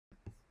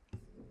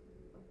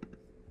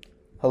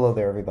Hello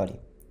there everybody.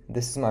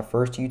 This is my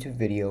first YouTube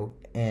video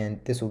and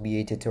this will be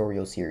a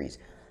tutorial series.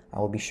 I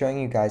will be showing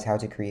you guys how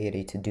to create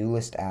a to-do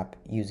list app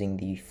using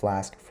the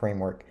Flask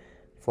framework.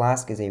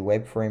 Flask is a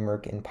web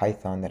framework in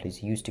Python that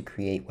is used to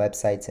create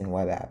websites and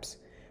web apps.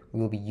 We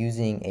will be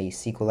using a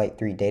SQLite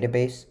 3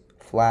 database,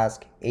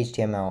 Flask,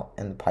 HTML,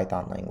 and the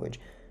Python language.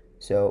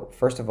 So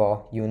first of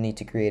all, you will need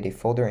to create a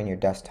folder in your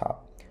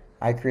desktop.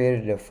 I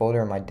created a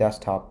folder in my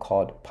desktop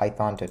called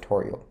Python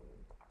tutorial.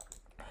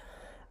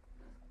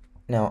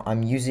 Now,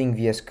 I'm using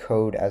VS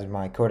Code as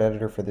my code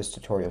editor for this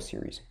tutorial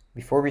series.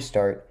 Before we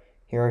start,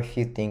 here are a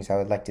few things I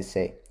would like to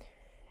say.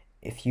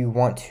 If you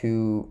want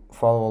to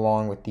follow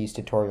along with these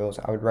tutorials,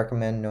 I would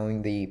recommend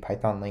knowing the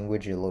Python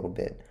language a little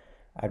bit.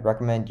 I'd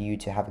recommend you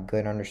to have a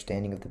good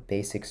understanding of the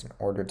basics in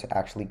order to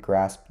actually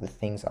grasp the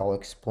things I'll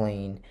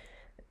explain.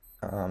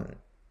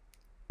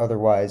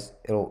 Otherwise,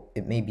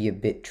 it may be a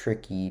bit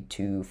tricky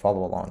to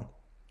follow along.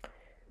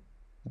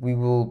 We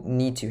will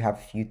need to have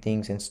a few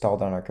things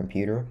installed on our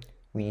computer.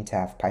 We need to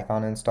have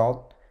Python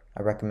installed.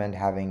 I recommend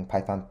having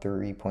Python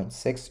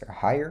 3.6 or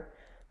higher.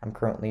 I'm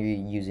currently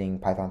using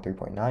Python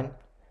 3.9.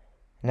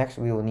 Next,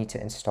 we will need to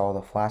install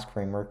the Flask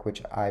framework,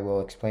 which I will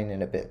explain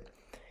in a bit.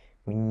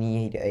 We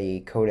need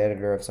a code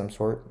editor of some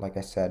sort. Like I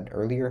said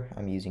earlier,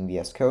 I'm using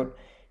VS Code.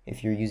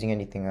 If you're using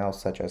anything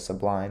else such as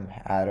Sublime,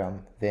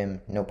 Atom,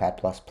 Vim, Notepad++,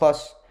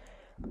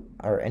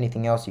 or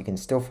anything else, you can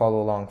still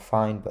follow along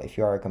fine, but if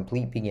you are a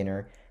complete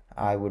beginner,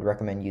 I would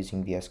recommend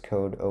using VS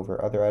Code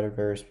over other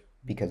editors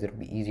because it'll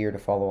be easier to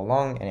follow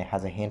along and it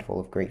has a handful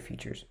of great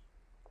features.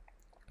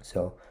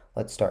 So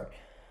let's start.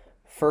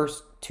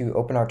 First, to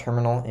open our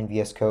terminal in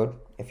VS Code,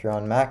 if you're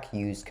on Mac,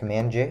 use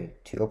Command J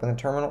to open the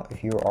terminal.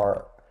 If you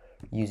are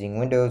using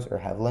Windows or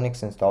have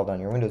Linux installed on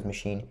your Windows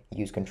machine,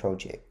 use Control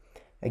J.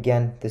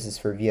 Again, this is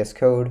for VS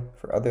Code.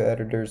 For other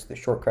editors, the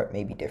shortcut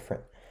may be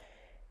different.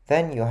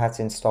 Then you'll have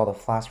to install the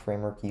Flask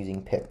framework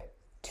using pip.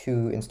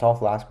 To install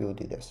Flask, we will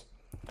do this.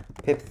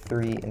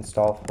 pip3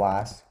 install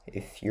Flask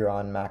if you're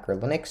on Mac or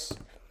Linux,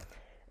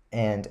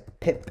 and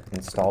pip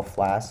install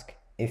Flask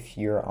if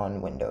you're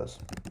on Windows.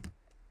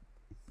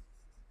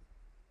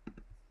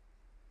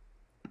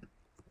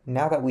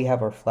 Now that we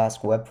have our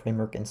Flask web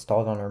framework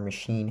installed on our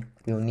machine,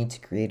 we will need to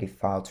create a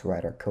file to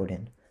write our code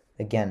in.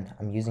 Again,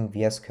 I'm using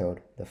VS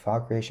Code. The file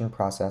creation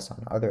process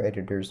on other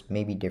editors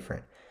may be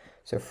different.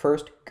 So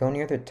first, go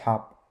near the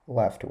top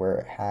left where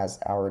it has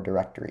our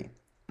directory.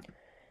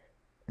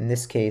 In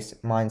this case,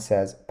 mine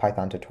says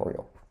Python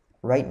tutorial.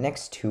 Right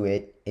next to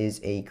it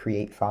is a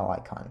create file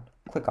icon.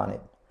 Click on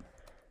it.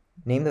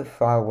 Name the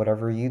file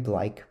whatever you'd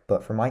like,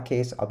 but for my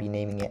case, I'll be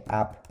naming it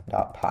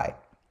app.py.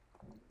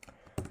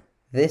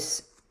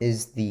 This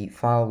is the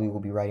file we will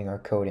be writing our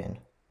code in.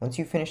 Once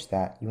you finish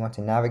that, you want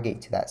to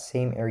navigate to that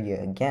same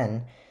area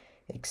again,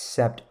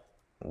 except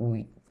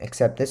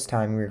this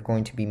time we're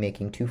going to be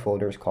making two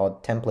folders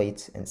called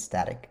templates and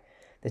static.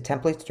 The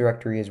templates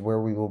directory is where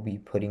we will be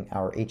putting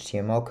our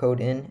HTML code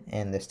in,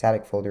 and the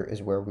static folder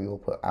is where we will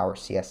put our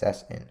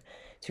CSS in.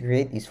 To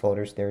create these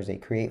folders, there is a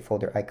create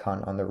folder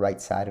icon on the right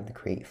side of the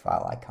create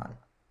file icon.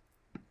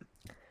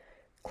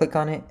 Click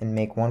on it and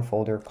make one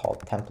folder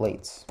called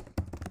templates.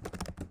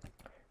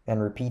 Then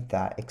repeat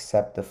that,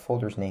 except the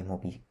folder's name will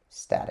be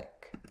static.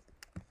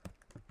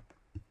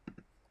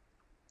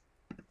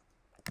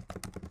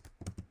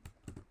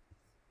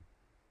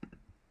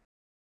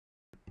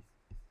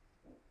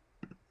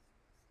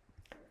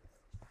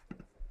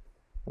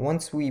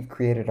 Once we've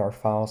created our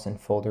files and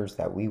folders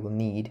that we will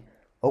need,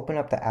 open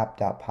up the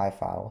app.py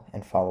file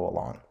and follow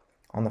along.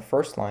 On the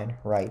first line,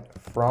 write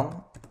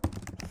from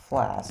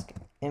Flask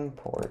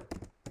import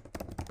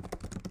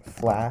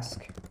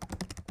Flask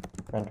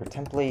render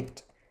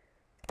template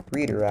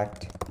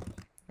redirect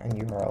and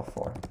URL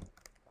for.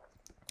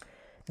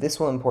 This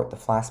will import the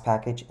Flask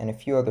package and a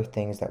few other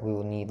things that we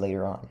will need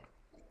later on.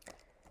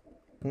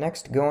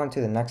 Next, go on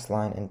to the next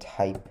line and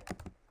type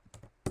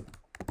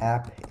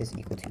app is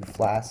equal to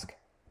Flask,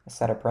 a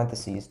set of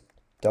parentheses,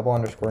 double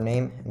underscore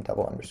name, and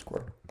double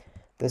underscore.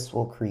 This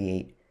will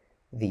create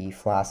the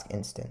Flask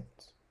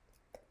instance.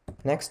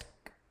 Next,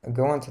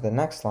 go on to the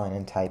next line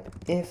and type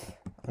if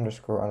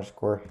underscore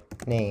underscore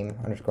name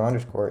underscore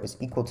underscore is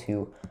equal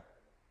to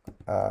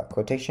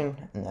quotation,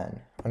 and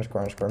then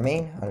underscore underscore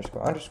main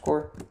underscore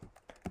underscore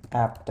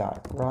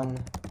app.run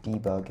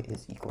debug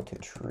is equal to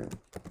true.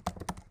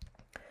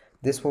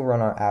 This will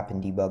run our app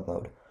in debug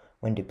mode.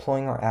 When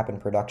deploying our app in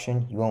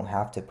production, you won't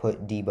have to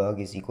put debug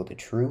is equal to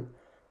true,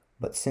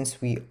 but since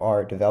we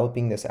are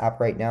developing this app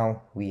right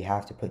now, we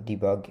have to put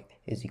debug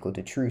is equal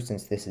to true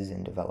since this is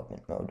in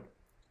development mode.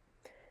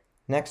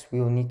 Next, we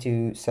will need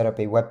to set up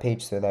a web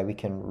page so that we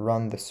can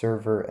run the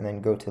server and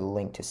then go to the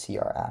link to see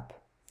our app.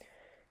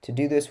 To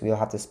do this, we'll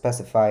have to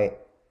specify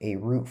a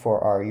route for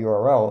our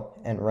URL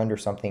and render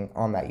something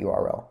on that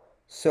URL.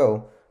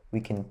 So we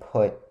can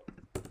put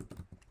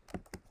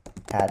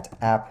at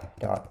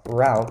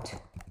app.route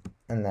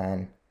and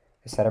then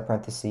a set of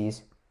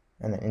parentheses,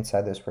 and then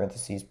inside those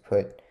parentheses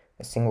put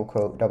a single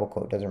quote, double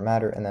quote, doesn't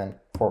matter, and then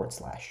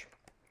 /.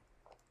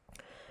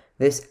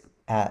 This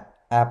at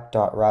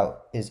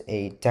app.route is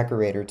a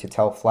decorator to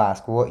tell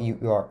Flask what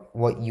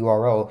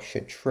URL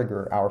should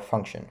trigger our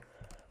function.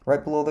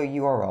 Right below the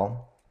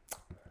URL,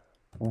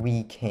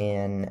 we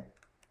can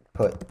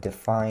put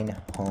define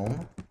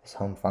home, this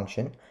home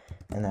function,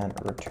 and then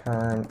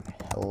return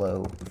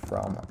hello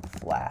from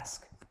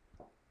Flask.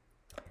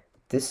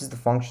 This is the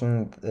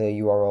function the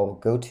URL will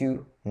go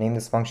to. Name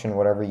this function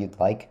whatever you'd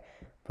like,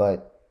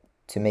 but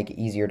to make it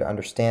easier to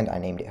understand, I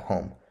named it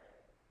home.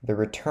 The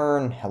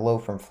return hello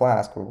from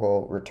Flask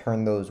will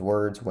return those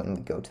words when we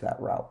go to that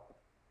route.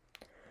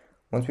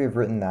 Once we've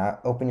written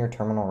that, open your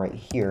terminal right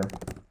here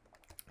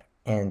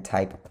and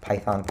type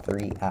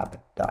python3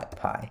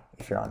 app.py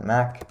if you're on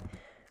Mac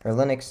or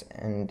Linux,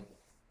 and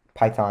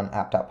python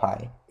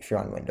app.py if you're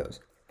on Windows.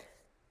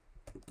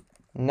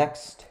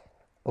 Next,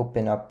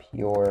 open up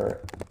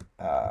your,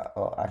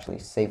 actually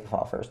save the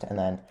file first, and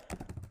then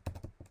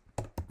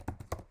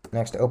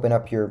next open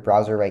up your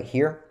browser right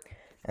here,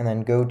 and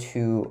then go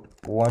to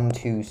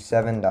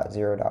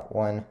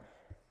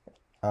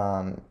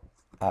 127.0.1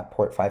 at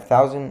port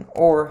 5000,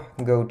 or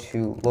go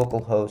to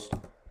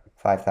localhost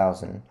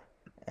 5000,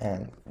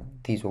 and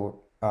these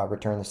will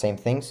return the same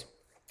things.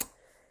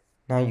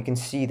 Now you can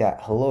see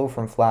that hello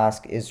from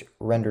Flask is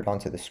rendered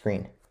onto the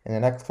screen. In the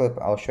next clip,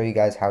 I'll show you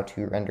guys how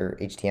to render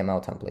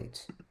HTML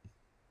templates.